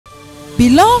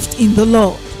Beloved in the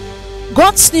Lord,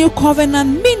 God's New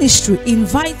Covenant Ministry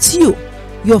invites you,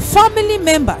 your family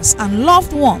members and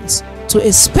loved ones to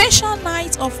a special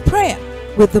night of prayer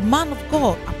with the man of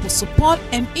God, Apostle Paul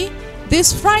M.E,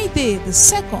 this Friday, the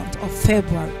 2nd of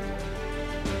February.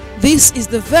 This is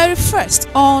the very first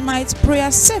all-night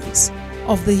prayer service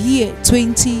of the year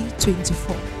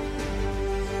 2024.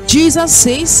 Jesus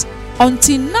says,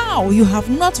 "Until now you have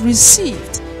not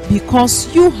received, because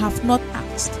you have not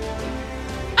asked.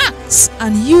 Ask,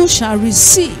 and you shall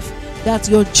receive, that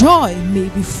your joy may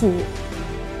be full."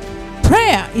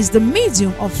 Prayer is the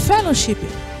medium of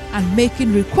fellowshipping and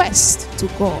making requests to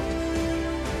God.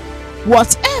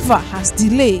 Whatever has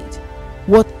delayed,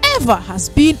 whatever has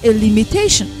been a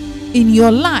limitation in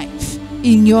your life,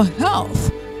 in your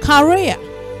health, career,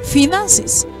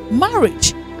 finances,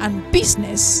 marriage, and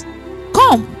business,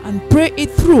 come and pray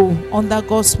it through under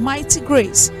God's mighty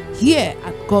grace here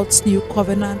at God's New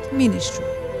Covenant Ministry.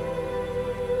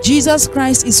 Jesus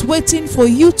Christ is waiting for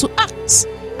you to ask,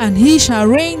 and he shall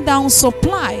rain down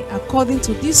supply according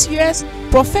to this year's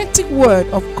prophetic word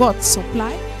of God's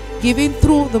supply, given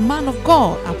through the man of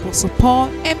God, Apostle Paul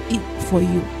M.E, for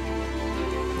you.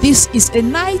 This is a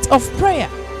night of prayer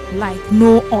like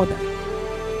no other.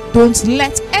 Don't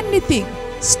let anything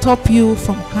stop you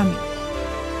from coming.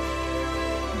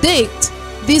 Date: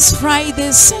 this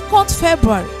Friday, 2nd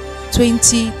February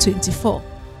 2024.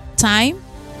 Time: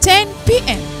 10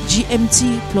 p.m.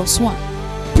 GMT +1.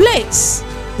 Place: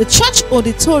 the Church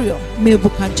Auditorium,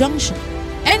 Mebuka Junction.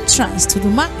 Entrance to the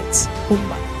market,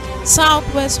 Umba,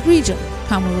 Southwest Region,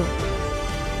 Cameroon.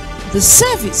 The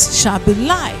service shall be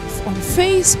live on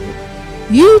Facebook,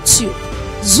 YouTube,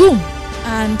 Zoom,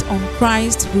 and on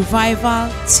Christ Revival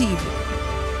TV.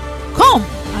 Come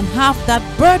and have that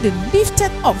burden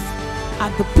lifted off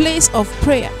at the place of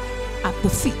prayer at the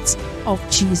feet of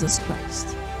Jesus Christ.